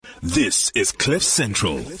This is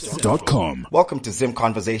CliffCentral.com. Welcome to Zim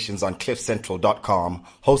Conversations on CliffCentral.com,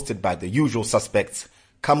 hosted by the usual suspects,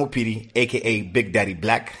 Kamupiri, aka Big Daddy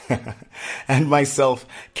Black, and myself,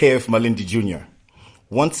 KF Malindi Jr.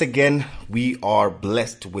 Once again, we are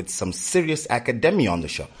blessed with some serious academia on the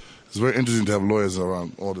show. It's very interesting to have lawyers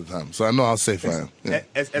around all the time, so I know how safe I am. Yeah.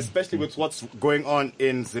 Especially with what's going on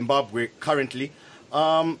in Zimbabwe currently.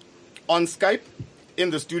 On Skype,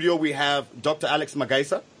 in the studio, we have Dr. Alex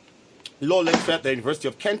Magaisa, law lecturer at the University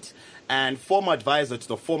of Kent, and former advisor to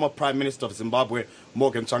the former Prime Minister of Zimbabwe,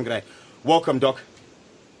 Morgan Tsvangirai. Welcome, Doc.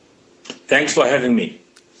 Thanks for having me.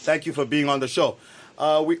 Thank you for being on the show.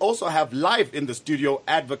 We also have live in the studio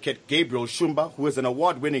Advocate Gabriel Shumba, who is an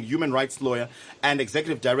award-winning human rights lawyer and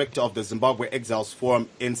executive director of the Zimbabwe Exiles Forum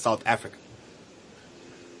in South Africa.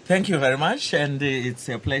 Thank you very much, and it's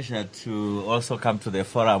a pleasure to also come to the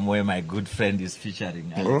forum where my good friend is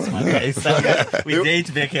featuring Alex Magaisa. We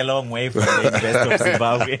date back a long way from the University of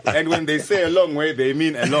Zimbabwe. And when they say a long way, they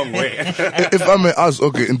mean a long way. If I may ask,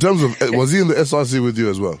 okay, in terms of, was he in the SRC with you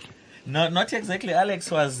as well? No, not exactly. Alex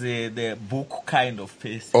was the book kind of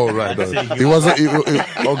person. Oh, right. He wasn't,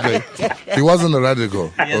 okay. He wasn't a radical.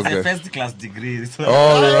 He has okay. a first class degree. So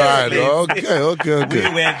all right. Okay.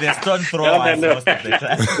 We were the stone throwers most of the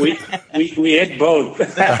time. We had both.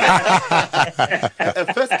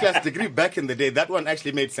 A first class degree back in the day, that one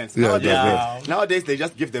actually made sense. Nowadays they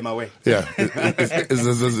just give them away. Yeah.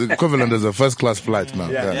 It's equivalent as a first class flight now.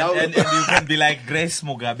 Yeah. And you can be like Grace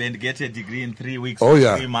Mugabe and get a degree in 3 weeks or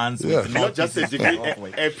 3 months. Yeah. Not just a degree,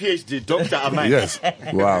 a PhD, Dr. Amai. Yes.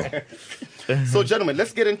 Wow. So, gentlemen,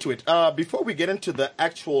 let's get into it. Before we get into the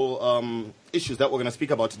actual issues that we're going to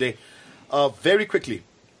speak about today, very quickly,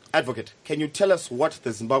 Advocate, can you tell us what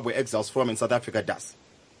the Zimbabwe Exiles Forum in South Africa does?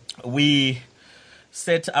 We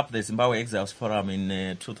set up the Zimbabwe Exiles Forum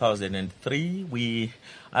in 2003. We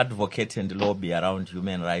advocate and lobby around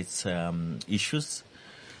human rights issues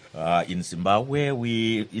in Zimbabwe.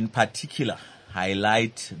 We, in particular,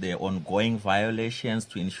 highlight the ongoing violations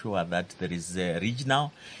to ensure that there is a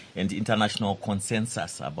regional and international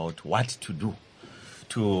consensus about what to do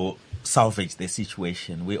to salvage the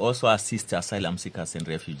situation. We also assist asylum seekers and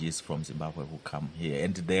refugees from Zimbabwe who come here.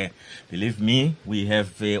 And believe me, we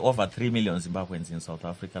have over 3 million Zimbabweans in South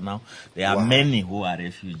Africa now. There are many who are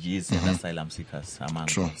refugees and asylum seekers among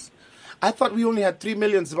us. I thought we only had 3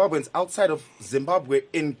 million Zimbabweans outside of Zimbabwe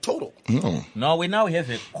in total. No, we now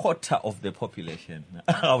have a quarter of the population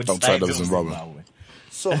outside of Zimbabwe.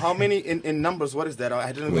 So how many in numbers? What is that?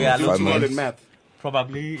 I didn't we are do too well in math.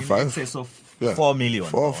 Probably in excess of 4 million.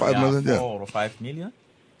 4 or 5 million, 4 or 5 million.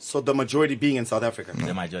 So the majority being in South Africa?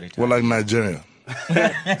 The majority. Well, like Nigeria.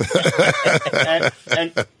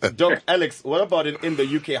 and Doc Alex, what about in the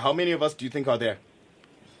UK? How many of us do you think are there?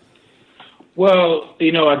 Well,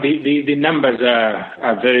 the numbers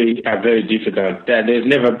are very difficult. There's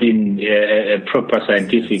never been a proper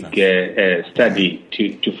scientific study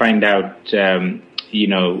to find out,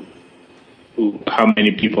 how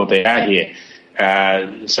many people there are here.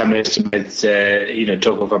 Some estimates,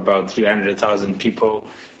 talk of about 300,000 people.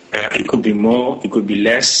 It could be more, it could be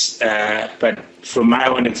less. But from my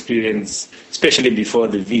own experience, especially before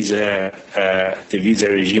the visa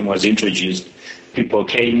regime was introduced, people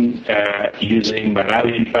came using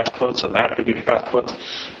Malawian passports, South African passports,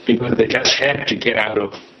 because they just had to get out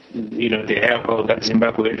of, the hellhole that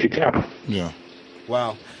Zimbabwe had become. Yeah.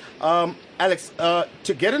 Wow. Alex,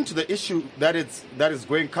 to get into the issue that is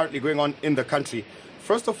currently going on in the country,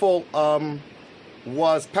 first of all,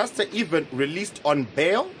 was Pastor Evan released on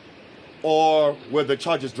bail, or were the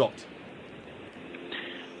charges dropped?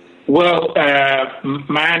 Well,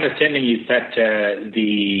 my understanding is that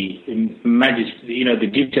the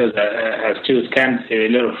details are still scant. A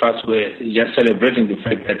lot of us were just celebrating the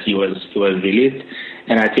fact that he was released,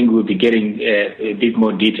 and I think we'll be getting a bit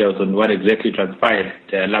more details on what exactly transpired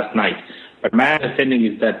last night. But my understanding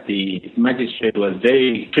is that the magistrate was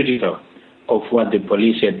very critical of what the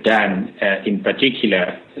police had done, in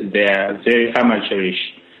particular their very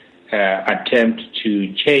amateurish attempt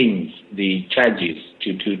to change the charges,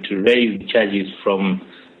 to raise the charges from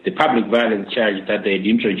the public violence charge that they had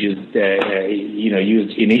introduced,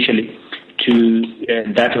 used initially, to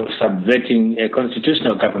that of subverting a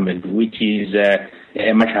constitutional government, which is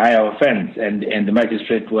a much higher offense. And the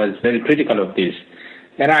magistrate was very critical of this.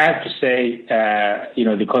 And I have to say,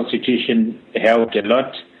 the Constitution helped a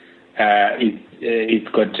lot. It's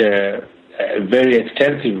got very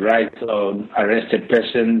extensive rights on arrested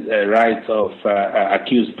persons, rights of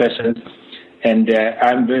accused persons. And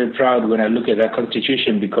I'm very proud when I look at that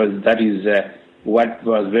Constitution, because that is what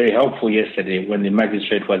was very helpful yesterday when the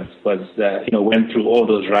magistrate went through all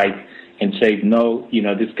those rights and said, no,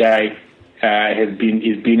 this guy is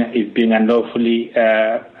being unlawfully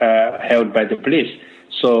held by the police.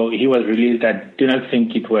 So he was released. I do not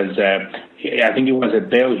think it was. I think it was a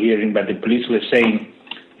bail hearing, but the police were saying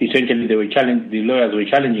essentially the lawyers were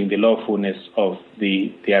challenging the lawfulness of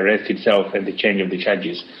the arrest itself and the change of the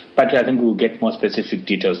charges. But I think we'll get more specific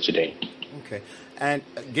details today. Okay. And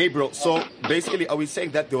Gabriel, so basically, are we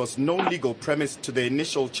saying that there was no legal premise to the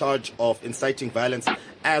initial charge of inciting violence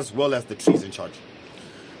as well as the treason charge?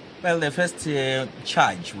 Well, the first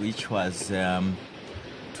charge, which was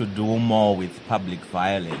to do more with public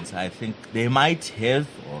violence, I think they might have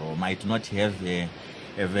or might not have had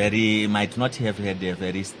a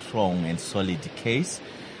very strong and solid case,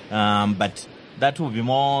 but that would be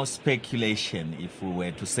more speculation if we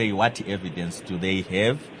were to say what evidence do they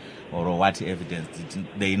have or what evidence did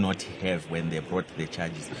they not have when they brought the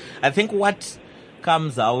charges. I think what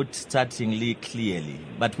comes out startlingly clearly,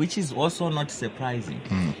 but which is also not surprising,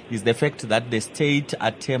 is the fact that the state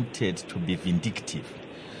attempted to be vindictive.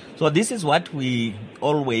 So this is what we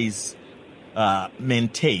always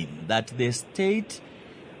maintain, that the state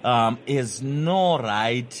has no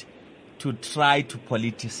right to try to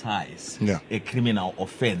politicize a criminal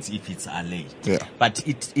offense if it's alleged. Yeah. But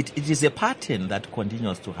it is a pattern that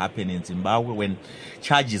continues to happen in Zimbabwe when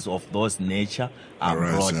charges of those nature are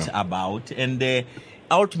brought about. And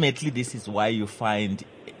ultimately, this is why you find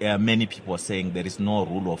many people saying there is no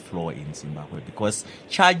rule of law in Zimbabwe, because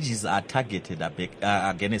charges are targeted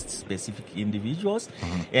against specific individuals.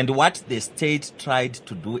 And what the state tried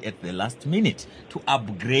to do at the last minute to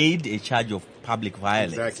upgrade a charge of public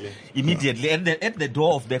violence immediately at the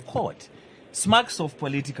door of the court smacks of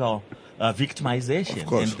political victimization. Of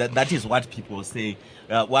course. And that is what people say.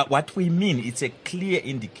 What we mean, it's a clear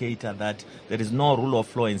indicator that there is no rule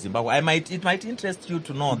of law in Zimbabwe. It might interest you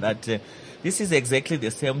to know that this is exactly the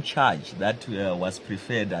same charge that was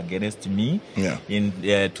preferred against me in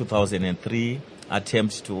 2003,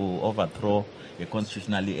 attempt to overthrow a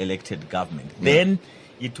constitutionally elected government. Then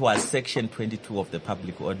it was Section 22 of the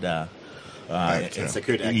Public Order and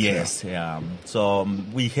Security Act. Yes. So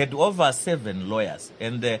we had over 7 lawyers,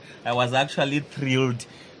 and I was actually thrilled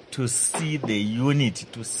to see the unity,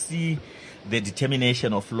 to see the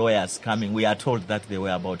determination of lawyers coming. We are told that there were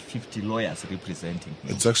about 50 lawyers representing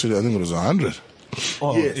him. It's actually, I think it was 100.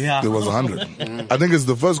 Oh, yes. Yeah. There was 100. I think it's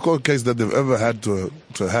the first court case that they've ever had to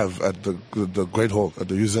have at the Great Hall, at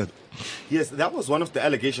the UZ. Yes, that was one of the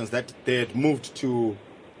allegations, that they had moved to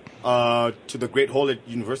the Great Hall at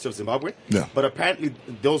University of Zimbabwe. Yeah. But apparently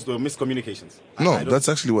those were miscommunications. No, that's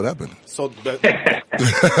actually what happened. So No,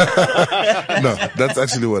 that's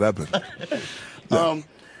actually what happened.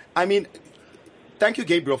 I mean, thank you,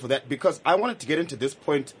 Gabriel, for that, because I wanted to get into this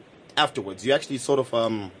point afterwards. You actually sort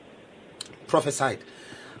of prophesied.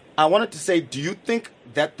 I wanted to say, do you think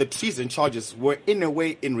that the treason charges were in a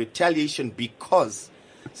way in retaliation because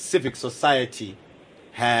civic society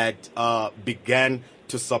had began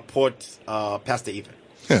to support Pastor Evan?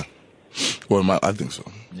 Yeah. Well, I think so.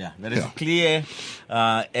 Yeah, there is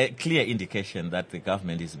a clear indication that the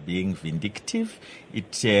government is being vindictive.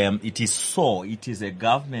 It is so. It is a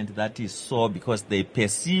government that is so because they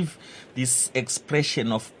perceive this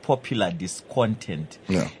expression of popular discontent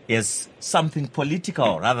as something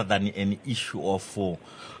political rather than an issue of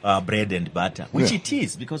bread and butter, which it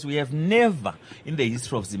is, because we have never in the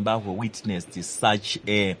history of Zimbabwe witnessed such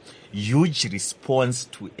a huge response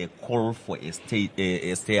to a call for a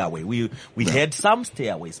stay-away. We had some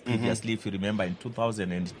stay-aways previously, if you remember, in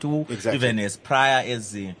 2002, even as prior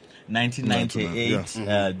as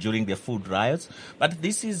 1998 during the food riots. But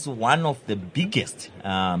this is one of the biggest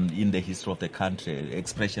in the history of the country,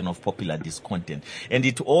 expression of popular discontent. And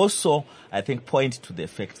it also, I think, points to the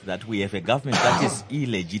fact that we have a government that is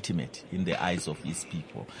illegitimate in the eyes of its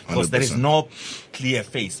people, because 100%. There is no clear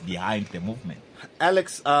face behind the movement.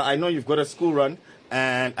 Alex, I know you've got a school run,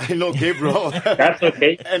 and I know Gabriel. That's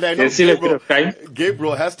okay. And I know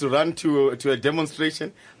Gabriel has to run to a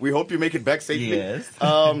demonstration. We hope you make it back safely. Yes.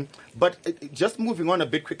 But just moving on a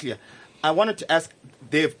bit quickly, I wanted to ask,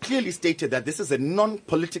 they've clearly stated that this is a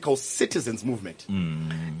non-political citizens movement.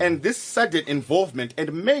 And this sudden involvement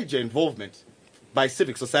and major involvement by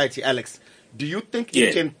civic society, Alex, do you think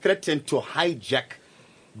it can threaten to hijack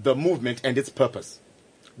the movement and its purpose?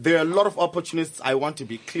 There are a lot of opportunists. I want to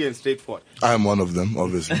be clear and straightforward. I am one of them,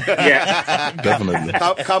 obviously. Definitely.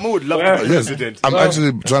 Kamu would love to be president. I'm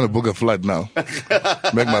actually trying to book a flight now.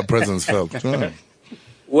 Make my presence felt.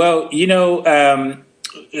 Well,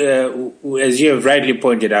 as you have rightly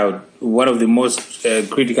pointed out, one of the most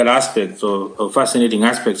critical aspects or fascinating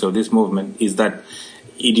aspects of this movement is that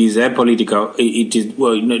it is apolitical. It is,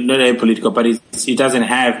 well, not apolitical, but it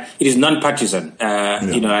is non-partisan.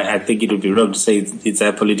 I think it would be wrong to say it's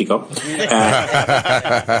apolitical.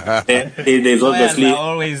 There's obviously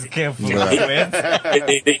always careful.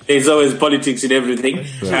 There's always politics in everything.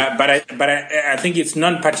 But I think it's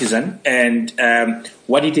non-partisan, and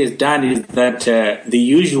what it has done is that the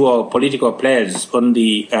usual political players on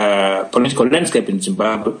the political landscape in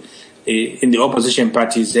Zimbabwe, in the opposition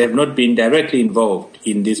parties, have not been directly involved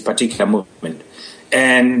in this particular movement.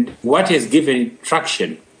 And what has given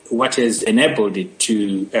traction, what has enabled it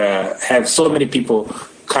to have so many people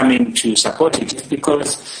coming to support it, is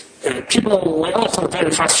because people were also very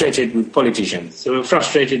frustrated with politicians. They were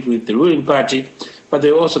frustrated with the ruling party, but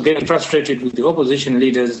they were also getting frustrated with the opposition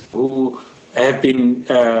leaders who have been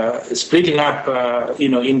splitting up,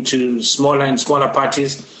 into smaller and smaller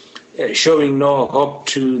parties, showing no hope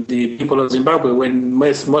to the people of Zimbabwe, when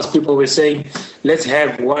most people were saying, let's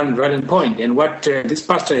have one rallying point. And what this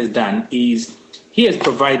pastor has done is he has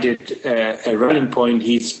provided a rallying point.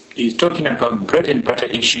 He's talking about bread and butter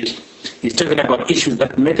issues. He's talking about issues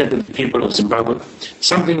that matter to the people of Zimbabwe,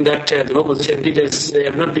 something that the opposition leaders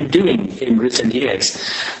have not been doing in recent years,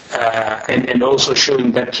 and also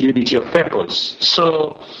showing that unity of purpose.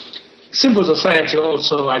 So civil society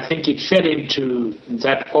also, I think it fell into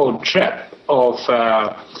that old trap of,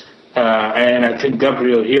 and I think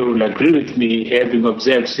Gabriel here will agree with me, having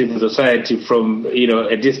observed civil society from,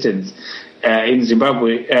 a distance in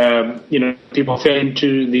Zimbabwe, people fell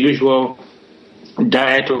into the usual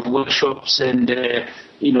diet of workshops and,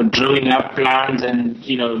 drawing up plans and,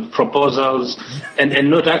 proposals and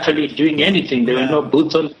not actually doing anything. There were no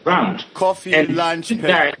boots on the ground. Coffee, and lunch,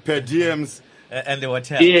 per diems. And the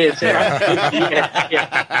hotel. Yes.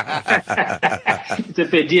 It's a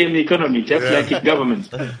per diem economy, just like in government.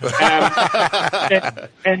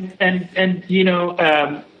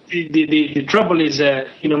 The trouble is,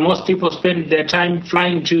 most people spend their time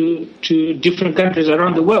flying to different countries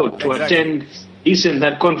around the world to attend this and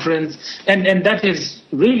that conference, and that is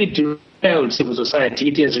really to civil society.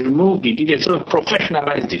 It has removed it. It has sort of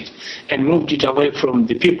professionalized it and moved it away from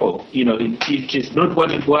the people. It is not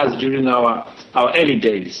what it was during our early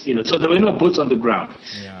days. So there were no boots on the ground.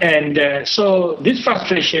 Yeah. And so this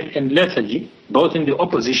frustration and lethargy, both in the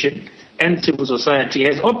opposition and civil society,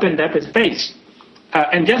 has opened up a space.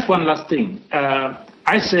 And just one last thing.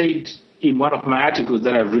 I said in one of my articles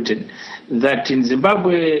that I've written that in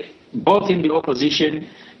Zimbabwe, both in the opposition,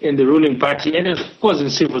 in the ruling party, and of course in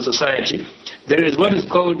civil society, there is what is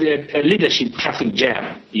called a leadership traffic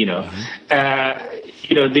jam. The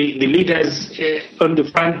leaders on the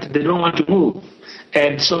front, they don't want to move.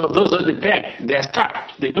 And so those at the back, they're stuck.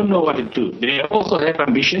 They don't know what to do. They also have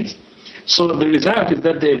ambitions. So the result is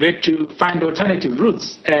that they've had to find alternative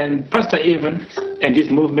routes. And Pastor Evan and his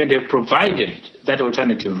movement have provided that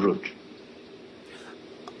alternative route.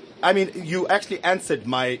 I mean, you actually answered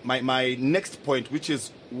my next point, which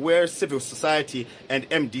is where civil society and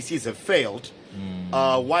MDCs have failed.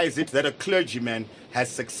 Why is it that a clergyman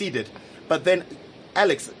has succeeded? But then,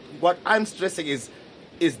 Alex, what I'm stressing is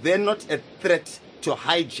there not a threat to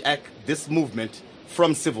hijack this movement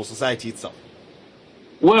from civil society itself?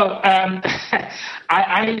 Well,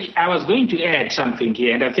 I was going to add something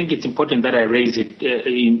here, and I think it's important that I raise it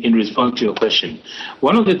in response to your question.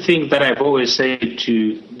 One of the things that I've always said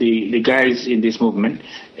to the guys in this movement,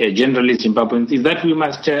 generally Zimbabweans, is that we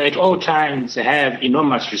must at all times have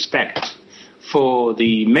enormous respect for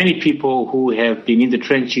the many people who have been in the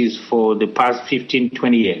trenches for the past 15,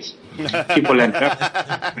 20 years. People like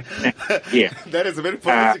yeah. That is a very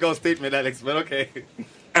political statement, Alex, but okay.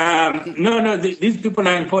 These people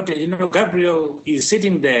are important. Gabriel is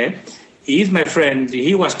sitting there. He is my friend.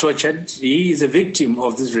 He was tortured. He is a victim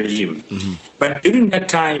of this regime. Mm-hmm. But during that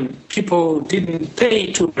time, people didn't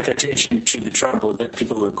pay too much attention to the trouble that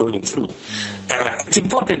people were going through. It's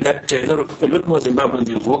important that a lot more Zimbabweans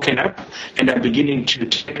have woken up and are beginning to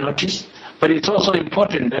take notice. But it's also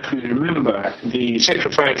important that we remember the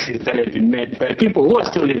sacrifices that have been made by people who are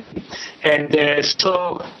still living. And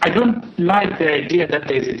so I don't like the idea that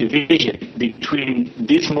there's a division between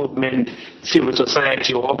this movement, civil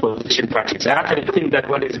society, or opposition parties. I actually think that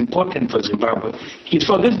what is important for Zimbabwe is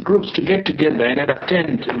for these groups to get together and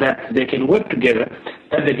understand that they can work together,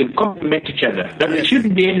 that they can complement each other, that there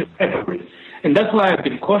shouldn't be any rivalry. And that's why I've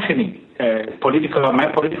been cautioning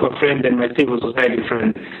my political friend and my civil society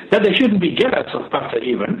friend that they shouldn't be jealous of Pastor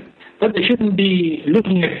Evan, that they shouldn't be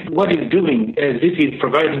looking at what he's doing as if he's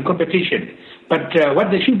providing competition. But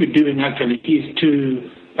what they should be doing actually is to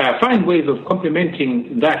find ways of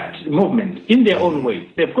complementing that movement in their own way.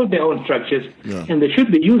 They've got their own structures, and they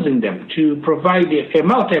should be using them to provide a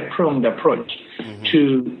multi-pronged approach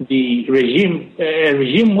to the regime, a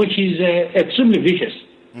regime which is extremely vicious.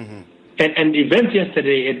 And events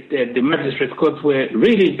yesterday at the magistrate courts were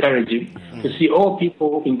really encouraging to see all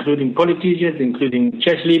people, including politicians, including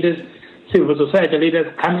church leaders, civil society leaders,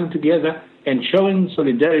 coming together and showing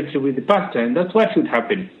solidarity with the pastor, and that's what should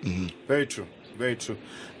happen. Very true. Very true.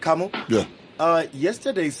 Kamo? Yeah.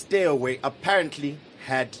 Yesterday's stay away apparently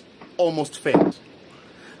had almost failed.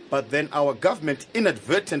 But then our government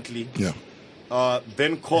inadvertently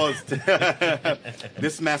then caused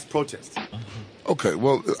this mass protest. Okay,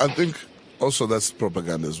 well, I think also that's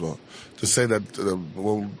propaganda as well. To say that,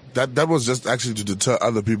 that was just actually to deter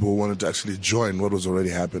other people who wanted to actually join what was already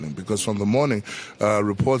happening. Because from the morning,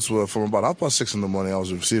 reports were from about 6:30 in the morning, I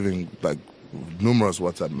was receiving like numerous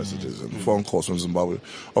WhatsApp messages and phone calls from Zimbabwe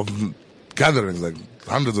of gatherings, like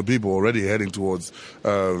hundreds of people already heading towards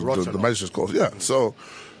the magistrate's court. Yeah, so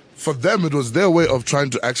for them, it was their way of trying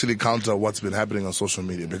to actually counter what's been happening on social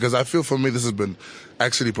media. Because I feel for me, this has been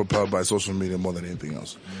actually propelled by social media more than anything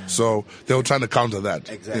else. So they were trying to counter that,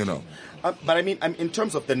 exactly. you know. But I mean, in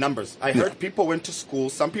terms of the numbers, I heard people went to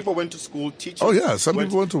school. Some people went to school, teachers. Oh yeah, some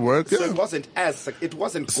people went to work. So yeah. it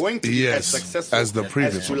wasn't going to be as successful as the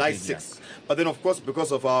previous as July 6th. But then, of course,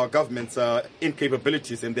 because of our government's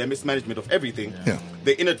incapabilities and their mismanagement of everything,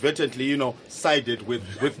 they inadvertently, sided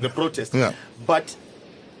with the protest. Yeah. But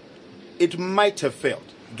it might have failed.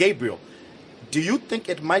 Gabriel, do you think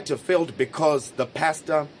it might have failed because the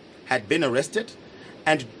pastor had been arrested?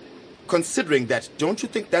 And considering that, don't you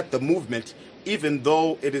think that the movement, even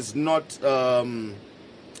though it is not an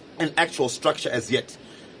actual structure as yet,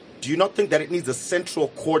 do you not think that it needs a central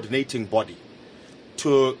coordinating body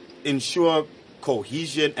to ensure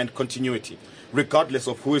cohesion and continuity, regardless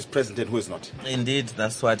of who is present and who is not? Indeed,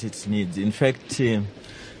 that's what it needs. In fact,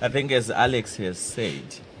 I think as Alex has said,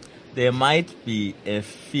 there might be a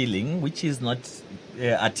feeling which is not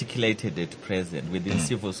articulated at present within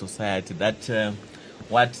civil society that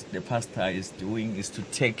what the pastor is doing is to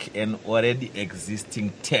take an already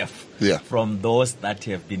existing turf from those that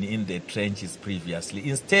have been in the trenches previously.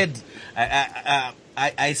 Instead,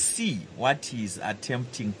 I see what he's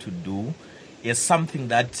attempting to do is something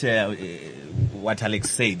that, what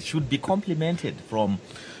Alex said, should be complemented from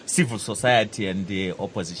civil society and the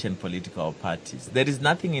opposition political parties. There is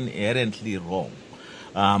nothing inherently wrong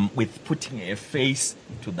with putting a face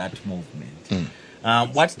to that movement.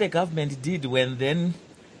 What the government did when then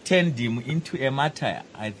turned him into a martyr,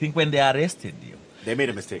 I think when they arrested him, they made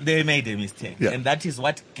a mistake. And that is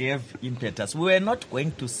what gave impetus. We were not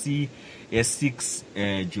going to see a 6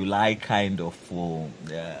 July kind of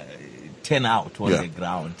turnout on the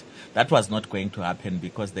ground. That was not going to happen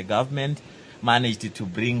because the government managed to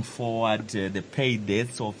bring forward the paid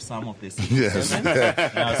deaths of some of the citizens.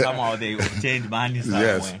 Somehow they obtained money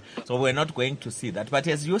somewhere. So we're not going to see that. But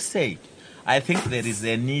as you say, I think there is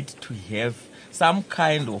a need to have some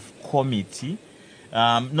kind of committee,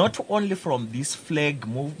 not only from this flag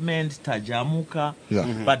movement, Tajamuka,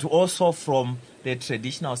 but also from the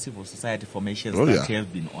traditional civil society formations that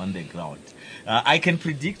have been on the ground. I can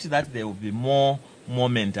predict that there will be more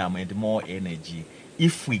momentum and more energy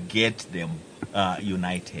if we get them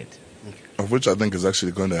united. Of which I think is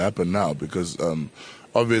actually going to happen now because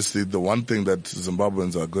obviously the one thing that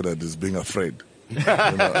Zimbabweans are good at is being afraid.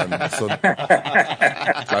 And so,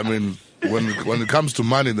 I mean, when it comes to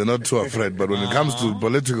money, they're not too afraid. But when it comes to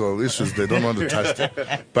political issues, they don't want to touch them.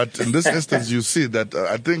 But in this instance, you see that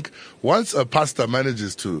I think once a pastor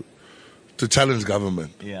manages to challenge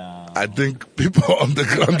government, I think people on the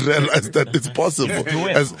ground realize that it's possible.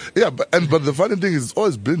 But the funny thing is, it's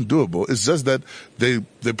always been doable. It's just that they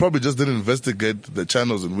probably just didn't investigate the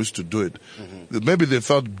channels in which to do it. Maybe they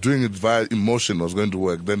thought doing it via emotion was going to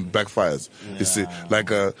work, then backfires. You see, like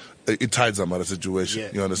it tides them out of situation.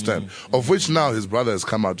 You understand? Of which now his brother has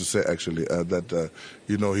come out to say actually that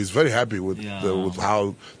he's very happy with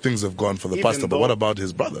how things have gone for the pastor. But what about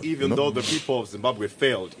his brother? Even though the people of Zimbabwe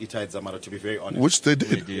failed, Itai Dzamara, to be very honest, which they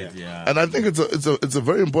did. And I think it's a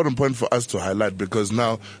very important point for us to highlight because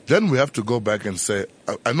now then we have to go back and say,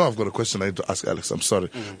 I know I've got a question I need to ask Alex. I'm sorry,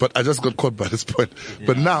 but I just got caught by this point.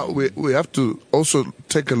 But now we have to also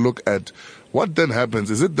take a look at what then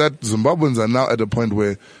happens. Is it that Zimbabweans are now at a point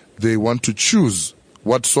where they want to choose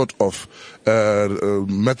what sort of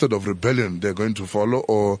method of rebellion they're going to follow,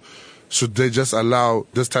 or should they just allow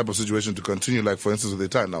this type of situation to continue, like, for instance,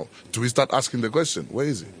 with Itai now? Do we start asking the question, where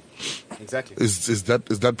is he? Exactly. Is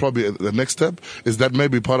that probably the next step? Is that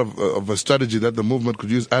maybe part of a strategy that the movement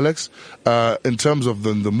could use, Alex? In terms of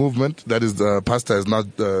the movement, that is the PASTA is not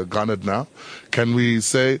garnered now. Can we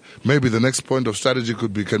say maybe the next point of strategy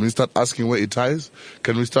could be, can we start asking where it ties?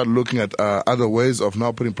 Can we start looking at other ways of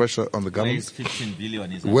now putting pressure on the government? Where is 15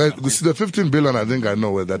 billion? Where, the 15 billion, I think I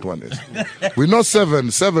know where that one is. We know 7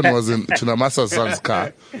 was in Chinamasa's son's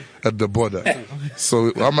car at the border.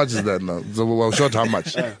 So how much is that now? So we're short how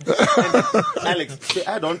much? Alex, to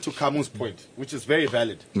add on to Kamu's point, which is very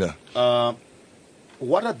valid. Yeah.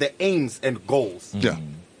 What are the aims and goals Yeah.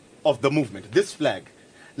 of the movement? This flag.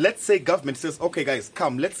 Let's say government says, okay, guys,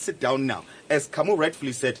 come, let's sit down now. As Kamu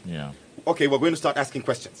rightfully said, okay, we're going to start asking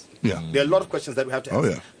questions. Yeah. There are a lot of questions that we have to ask. Oh,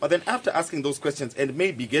 yeah. But then after asking those questions and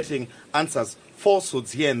maybe getting answers,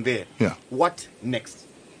 falsehoods here and there, Yeah. what next?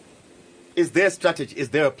 Is there a strategy? Is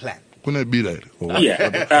there a plan? Couldn't be there. Or what?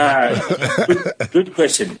 Yeah, good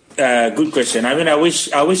question. Good question. I mean, I wish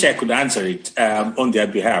I could answer it on their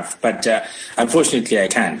behalf, but unfortunately, I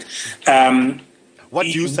can't. What do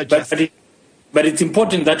you suggest? But it's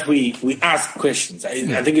important that we ask questions.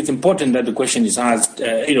 I think it's important that the question is asked,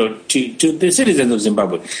 to the citizens of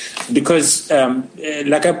Zimbabwe, because,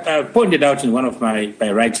 like I pointed out in one of my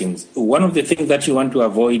writings, one of the things that you want to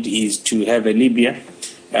avoid is to have a Libya,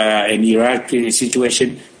 an Iraq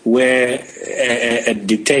situation where a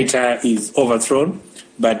dictator is overthrown,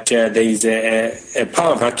 but there is a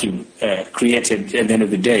power vacuum created at the end of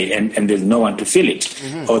the day, and there's no one to fill it.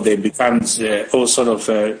 Or there becomes all sort of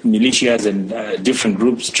militias and different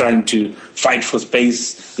groups trying to fight for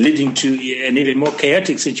space, leading to an even more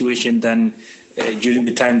chaotic situation than during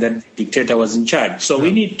the time that the dictator was in charge. So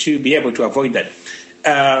we need to be able to avoid that.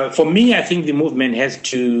 For me, I think the movement has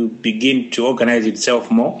to begin to organize itself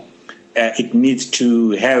more. It needs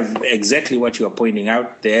to have exactly what you are pointing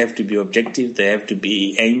out. There have to be objectives. There have to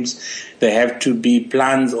be aims. There have to be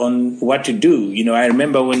plans on what to do. I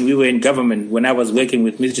remember when we were in government, when I was working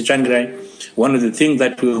with Mr. Tsvangirai, one of the things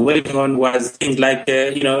that we were working on was things like,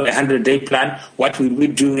 a 100-day plan. What will we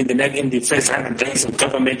do in the first 100 days of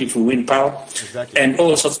government if we win power? Exactly. And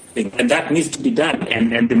all sorts of things. And that needs to be done.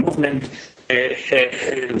 And the movement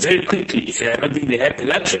very quickly, I don't think they have the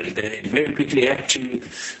luxury. They very quickly have to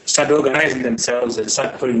start organizing themselves and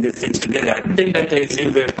start putting these things together. I don't think that there is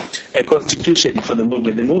even a constitution for the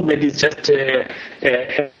movement. The movement is just a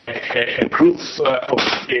group of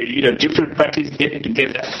different parties getting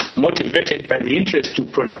together, motivated by the interest to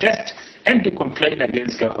protest and to complain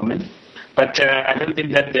against government. But I don't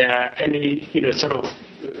think that there are any sort of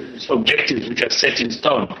objectives which are set in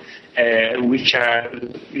stone. Which are,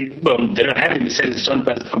 they don't have to be set in stone,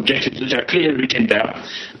 but objectives which are clearly written down.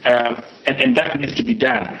 And that needs to be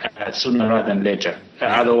done sooner rather than later.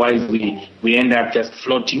 Otherwise, we end up just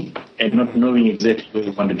floating and not knowing exactly where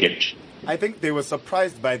we want to get. I think they were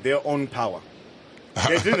surprised by their own power.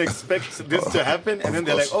 They didn't expect this to happen, and then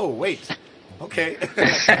they're like, oh, wait, okay,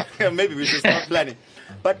 maybe we should start planning.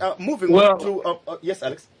 But moving on to... yes,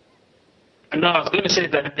 Alex? No, I was going to say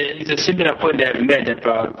that there is a similar point that I've made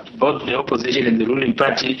about both the opposition and the ruling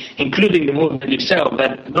party, including the movement itself,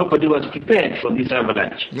 that nobody was prepared for this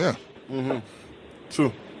avalanche. Yeah. Mm-hmm.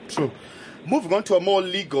 True. Moving on to a more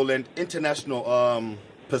legal and international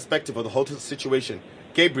perspective of the whole situation.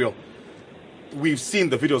 Gabriel, we've seen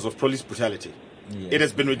the videos of police brutality. Yes. It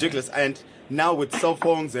has been ridiculous. And now with cell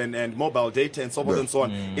phones and mobile data and so forth and so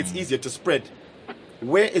on, it's easier to spread.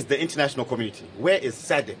 Where is the international community? Where is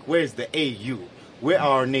SADC? Where is the AU? Where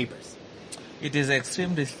are our neighbors? It is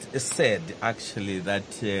extremely sad, actually, that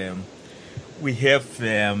we have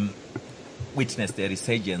witnessed the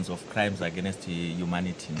resurgence of crimes against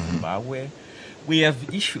humanity in Zimbabwe. We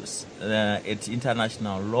have issues at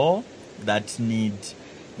international law that need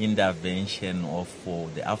intervention of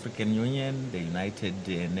the African Union, the United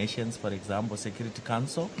Nations, for example, Security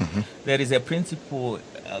Council. There is a principle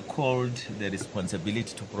called the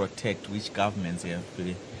responsibility to protect, which governments have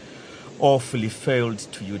awfully failed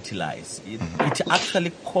to utilize. It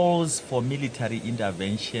actually calls for military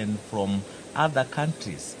intervention from other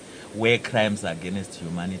countries where crimes against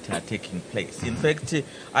humanity are taking place. In fact,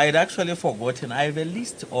 I had actually forgotten, I have a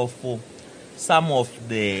list of some of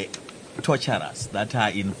the torturers that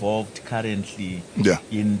are involved currently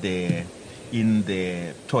in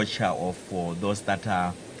the torture of those that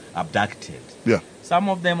are abducted. Some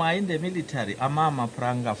of them are in the military. Amama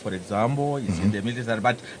Pranga, for example, is in the military.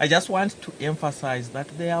 But I just want to emphasize that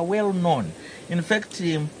they are well known. In fact,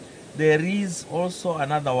 there is also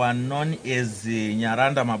another one known as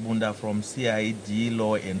Nyaranda Mabunda from CID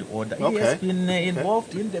Law and Order. He has been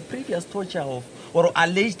involved in the previous torture or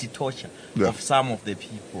alleged torture of some of the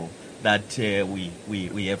people that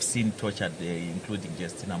we have seen tortured, including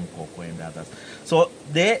Justina Mukoko and others. So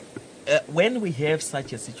when we have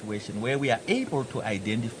such a situation where we are able to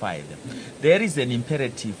identify them, there is an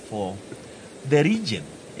imperative for the region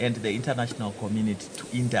and the international community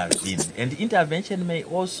to intervene. And intervention may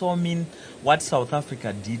also mean what South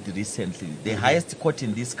Africa did recently. The highest court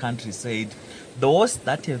in this country said those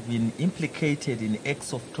that have been implicated in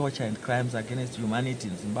acts of torture and crimes against humanity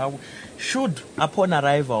in Zimbabwe should, upon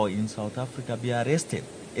arrival in South Africa, be arrested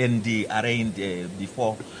and arraigned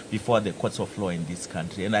before the courts of law in this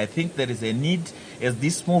country. And I think there is a need, as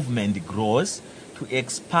this movement grows, to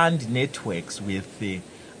expand networks with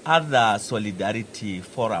other solidarity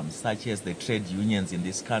forums, such as the trade unions in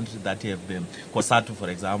this country that have, COSATU, for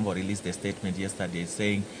example, released a statement yesterday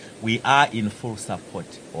saying we are in full support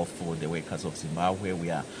of the workers of Zimbabwe. We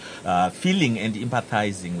are feeling and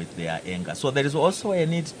empathizing with their anger. So there is also a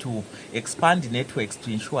need to expand networks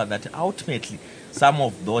to ensure that ultimately some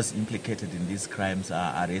of those implicated in these crimes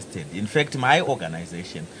are arrested. In fact, my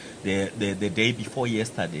organization, the day before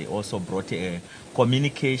yesterday, also brought a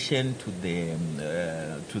communication to the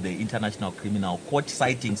International Criminal Court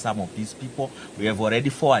citing some of these people. We have already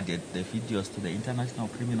forwarded the videos to the International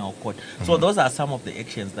Criminal Court. So those are some of the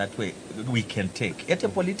actions that we can take. At a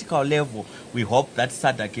political level, we hope that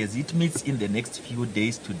SADC, as it meets in the next few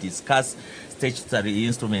days to discuss Statutory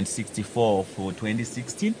Instrument 64 for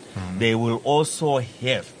 2016, they will also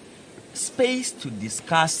have space to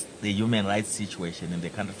discuss the human rights situation in the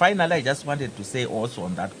country. Finally, I just wanted to say also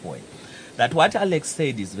on that point that what Alex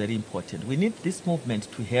said is very important. We need this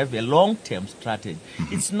movement to have a long-term strategy.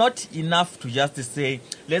 It's not enough to just say,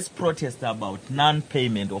 let's protest about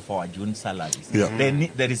non-payment of our June salaries.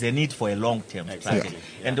 There is a need for a long-term strategy.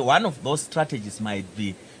 And one of those strategies might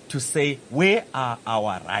be to say, where are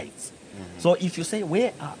our rights? So if you say,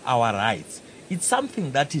 where are our rights? It's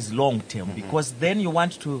something that is long-term because then you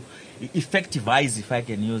want to effectivize, if I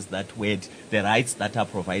can use that word, the rights that are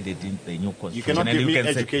provided in the new constitution. You cannot give me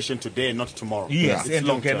education today, not tomorrow. Yes, and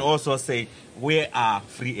you can also say, where are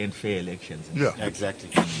free and fair elections? Yeah, exactly.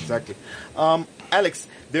 Alex,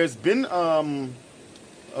 there's been a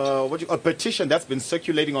petition that's been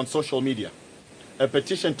circulating on social media, a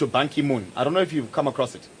petition to Ban Ki-moon. I don't know if you've come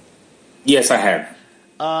across it. Yes, I have.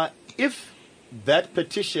 If that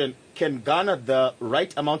petition can garner the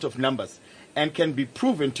right amount of numbers and can be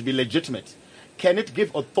proven to be legitimate, can it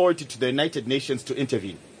give authority to the United Nations to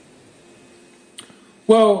intervene?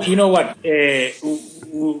 Well, you know what?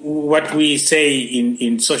 What we say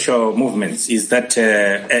in social movements is that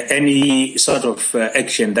any sort of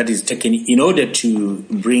action that is taken in order to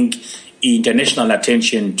bring international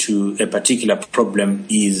attention to a particular problem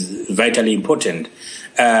is vitally important.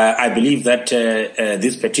 I believe that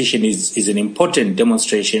this petition is an important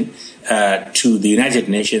demonstration to the United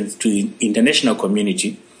Nations, to the international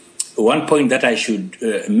community. One point that I should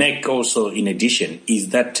make also in addition is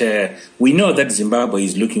that we know that Zimbabwe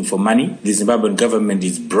is looking for money. The Zimbabwean government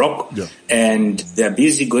is broke and they're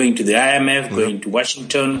busy going to the IMF, going to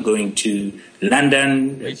Washington, going to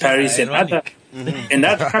London, Paris and other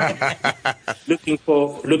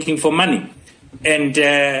looking for money. And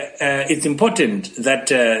it's important that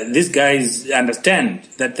these guys understand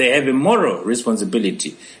that they have a moral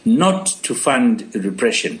responsibility not to fund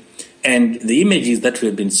repression. And the images that we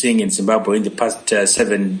have been seeing in Zimbabwe in the past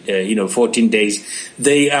 14 days,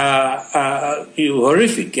 they are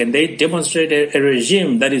horrific, and they demonstrate a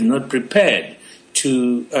regime that is not prepared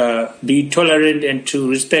to be tolerant and to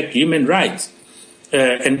respect human rights.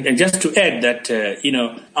 And just to add that,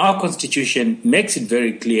 our constitution makes it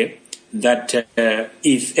very clear that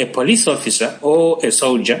if a police officer or a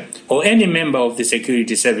soldier or any member of the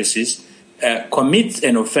security services commits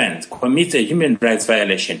an offense, commits a human rights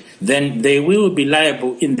violation, then they will be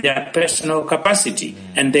liable in their personal capacity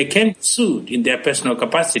and they can be sued in their personal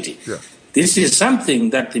capacity. Yeah. This is something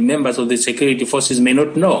that the members of the security forces may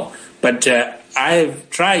not know, but I've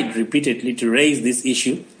tried repeatedly to raise this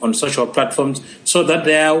issue on social platforms so that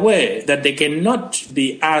they are aware that they cannot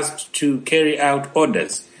be asked to carry out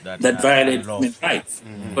orders that violate human rights,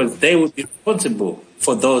 because they would be responsible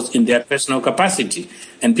for those in their personal capacity.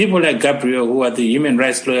 And people like Gabriel, who are the human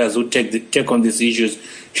rights lawyers who take on these issues,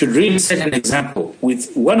 should really set an example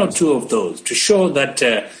with one or two of those to show that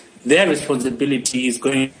their responsibility is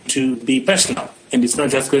going to be personal and it's not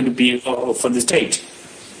just going to be for the state.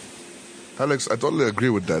 Alex, I totally agree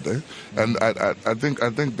with that, and I think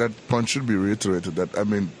that point should be reiterated. That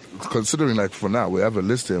considering for now we have a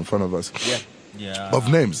list here in front of us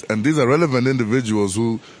of names, and these are relevant individuals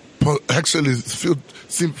who actually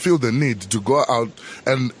feel the need to go out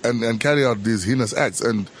and carry out these heinous acts.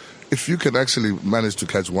 And if you can actually manage to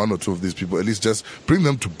catch one or two of these people, at least just bring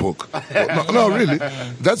them to book. No, really.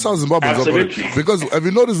 That's how Zimbabweans operate. Because have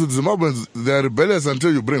you noticed with Zimbabweans, they're rebellious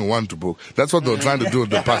until you bring one to book. That's what they were trying to do with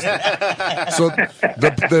the pastor. So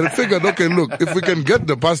they figured, okay, look, if we can get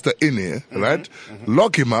the pastor in here, right,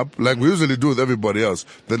 lock him up like we usually do with everybody else,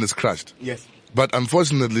 then it's crushed. Yes. But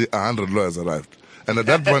unfortunately, 100 lawyers arrived. And at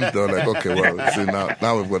that point, they were like, okay, well, see,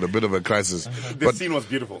 now we've got a bit of a crisis. The scene was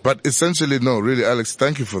beautiful. But essentially, no, really, Alex,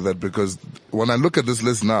 thank you for that, because when I look at this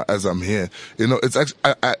list now as I'm here, you know, it's actually,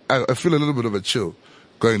 I feel a little bit of a chill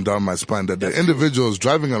going down my spine that the individuals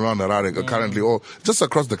driving around Harare are currently, or just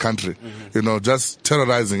across the country, you know, just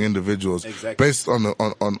terrorizing individuals based on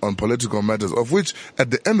political matters, of which,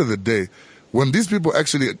 at the end of the day, when these people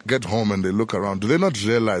actually get home and they look around, do they not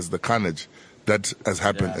realize the carnage that has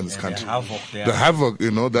happened in this country? The havoc,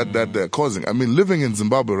 you know, that they're causing. I mean, living in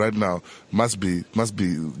Zimbabwe right now must be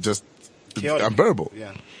just chaotic. Unbearable.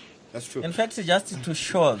 Yeah, that's true. In fact, just to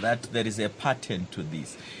show that there is a pattern to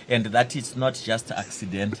this and that it's not just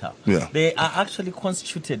accidental. Yeah. They are actually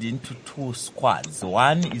constituted into two squads.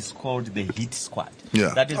 One is called the hit squad. Yeah.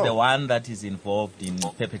 That is the one that is involved in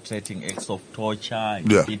perpetrating acts of torture,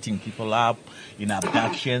 in beating people up, in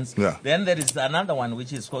abductions. Yeah. Then there is another one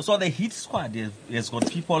which is called, so the hit squad has got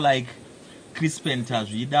people like Chris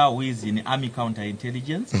Pentazwida, who is in Army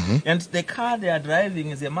Counterintelligence. And the car they are driving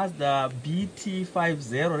is a Mazda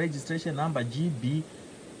BT50 registration number GB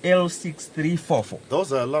L6344.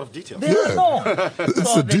 Those are a lot of details. No.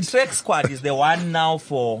 So the track squad is the one now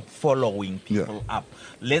for following people up.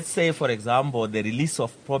 Let's say, for example, the release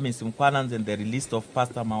of Promise Mkwanans and the release of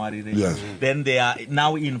Pastor Mawarire. Yeah. Then they are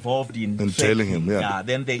now involved in tailing him.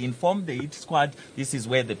 Then they inform the hit squad, this is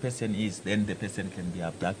where the person is. Then the person can be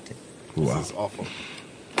abducted. Wow. This is awful.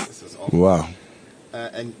 This is awful. Wow.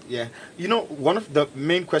 And yeah, you know, one of the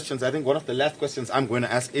main questions, I think one of the last questions I'm going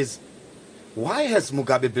to ask is, why has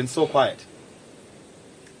Mugabe been so quiet?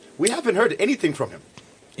 We haven't heard anything from him.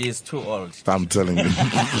 He is too old. I'm telling you.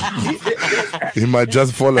 He might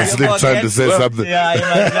just fall asleep trying to say something. Yeah, he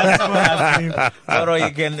might just fall asleep. Or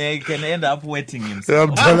he can end up wetting himself.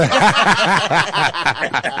 I'm telling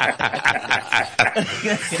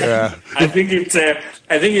I think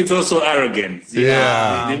it's also arrogance.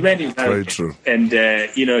 Yeah. The man is arrogant. Very true. And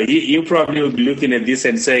you know, you probably will be looking at this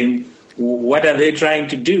and saying, what are they trying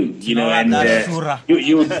to do? You know, and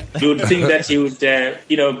you would think that he would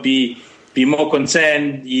you know, be more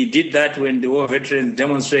concerned. He did that when the war veterans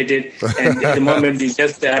demonstrated, and at the moment he's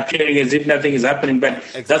just appearing as if nothing is happening. But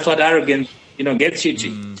that's what arrogance, you know, gets you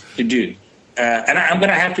to do. And I'm going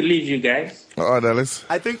to have to leave you guys. All right, Alex.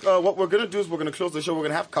 I think what we're going to do is we're going to close the show. We're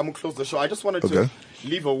going to have Kamu close the show. I just wanted to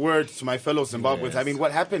leave a word to my fellow Zimbabweans. Yes. I mean,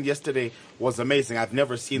 what happened yesterday was amazing. I've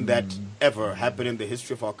never seen that ever happen in the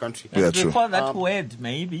history of our country. Yeah, true. Before that word,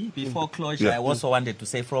 maybe, before closure, I also wanted to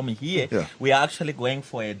say from here, we are actually going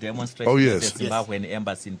for a demonstration at the Zimbabwean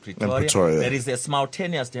Embassy in Pretoria. There is a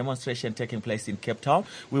simultaneous demonstration taking place in Cape Town.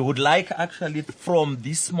 We would like actually from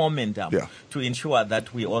this momentum to ensure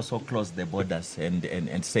that we also close the borders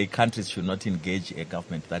and say countries should not engage a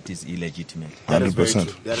government that is illegitimate.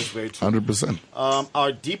 100%. That is very true. 100%.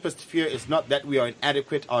 Our deepest fear is not that we are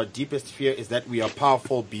inadequate. Our deepest fear is that we are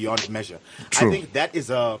powerful beyond measure. True. I think that is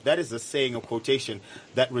a saying, a quotation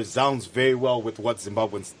that resounds very well with what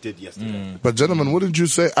Zimbabweans did yesterday. But gentlemen, wouldn't you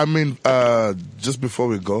say, I mean, just before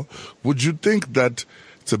we go, would you think that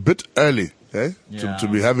it's a bit early to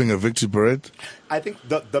be having a victory parade? I think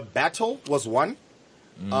the battle was won.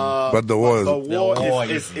 But the war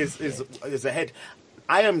is ahead.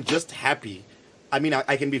 I am just happy. I mean,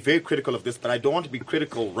 I can be very critical of this, but I don't want to be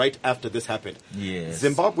critical right after this happened. Yes.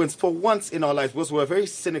 Zimbabweans, for once in our lives, because we're very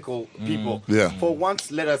cynical people, for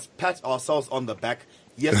once let us pat ourselves on the back.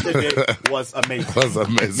 Yesterday was amazing. It was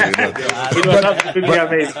amazing. It was absolutely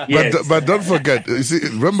amazing. Yes. But don't forget, you see,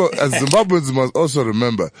 remember, as Zimbabweans must also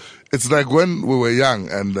remember, it's like when we were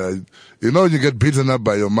young and, you know, you get beaten up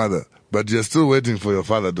by your mother, but you're still waiting for your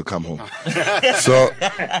father to come home. So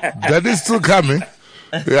that is still coming.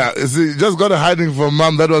 Yeah, you see, just got a hiding from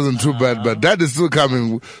mom, that wasn't too bad, but dad is still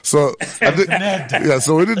coming. So, I think,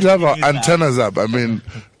 so we need to have our antennas up. I mean,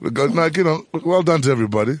 like, you know, well done to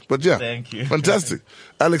everybody. But yeah, thank you. Fantastic.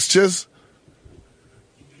 Alex, cheers.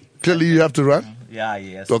 Clearly you have to run? Yeah,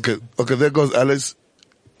 yes. Okay, there goes Alex.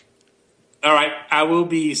 All right, I will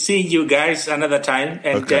be seeing you guys another time,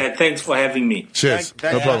 and thanks for having me. Cheers.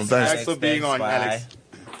 No problem. Thanks for being on, Alex.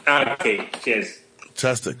 Okay, cheers.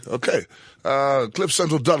 Fantastic. Okay.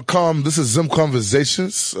 CliffCentral.com. This is Zim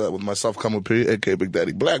Conversations with myself, Kamu Piri, aka Big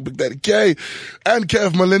Daddy Black, Big Daddy K, and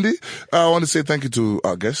Kev Malindi. I want to say thank you to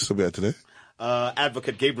our guests who are here today.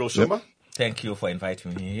 Advocate Gabriel Shuma. Thank you for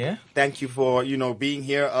inviting me here. Thank you for, being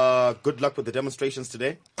here. Good luck with the demonstrations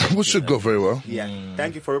today. We should go very well. Yeah.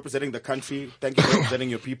 Thank you for representing the country. Thank you for representing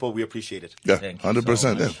your people. We appreciate it. Yeah, Thank you 100%.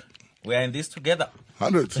 so Yeah, much. We are in this together.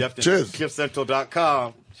 100. Cheers.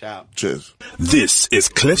 CliffCentral.com. Ciao. Cheers. This is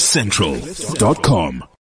CliffCentral.com.